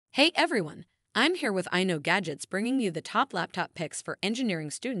Hey everyone, I'm here with I Know Gadgets bringing you the top laptop picks for engineering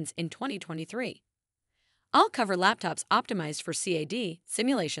students in 2023. I'll cover laptops optimized for CAD,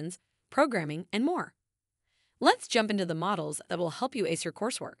 simulations, programming, and more. Let's jump into the models that will help you ace your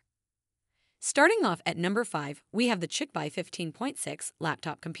coursework. Starting off at number 5, we have the Chicbuy 15.6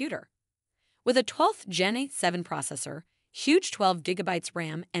 laptop computer. With a 12th Gen A7 processor, huge 12GB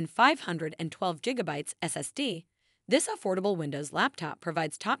RAM, and 512GB SSD, this affordable Windows laptop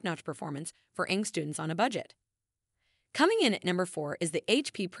provides top-notch performance for young students on a budget. Coming in at number 4 is the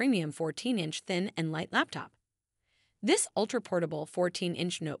HP Premium 14-inch thin and light laptop. This ultra-portable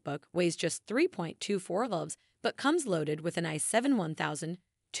 14-inch notebook weighs just 3.24 kg but comes loaded with an i7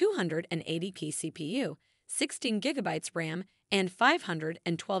 1280p CPU, 16GB RAM, and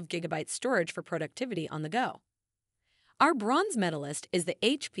 512GB storage for productivity on the go. Our bronze medalist is the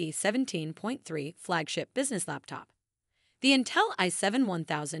HP 17.3 flagship business laptop. The Intel i7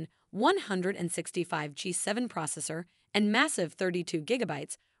 1165 G7 processor and massive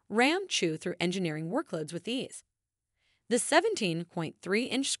 32GB RAM chew through engineering workloads with ease. The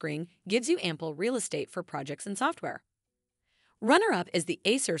 17.3-inch screen gives you ample real estate for projects and software. Runner-up is the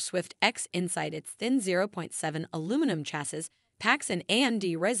Acer Swift X. Inside its thin 0.7 aluminum chassis packs an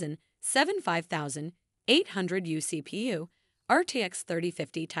AMD Ryzen 7 5800U CPU, RTX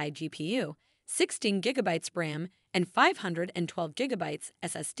 3050 Ti GPU, 16GB RAM, and 512GB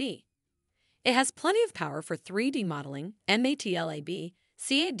SSD. It has plenty of power for 3D modeling, MATLAB,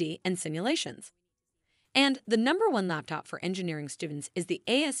 CAD, and simulations. And the number one laptop for engineering students is the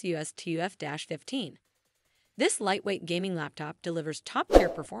ASUS TUF Dash 15. This lightweight gaming laptop delivers top-tier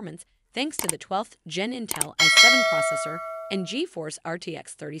performance thanks to the 12th Gen Intel i7 processor and GeForce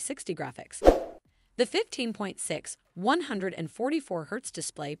RTX 3060 graphics. The 15.6 144Hz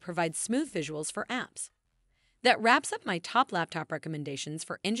display provides smooth visuals for apps. That wraps up my top laptop recommendations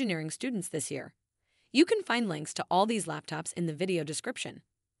for engineering students this year. You can find links to all these laptops in the video description.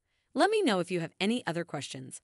 Let me know if you have any other questions.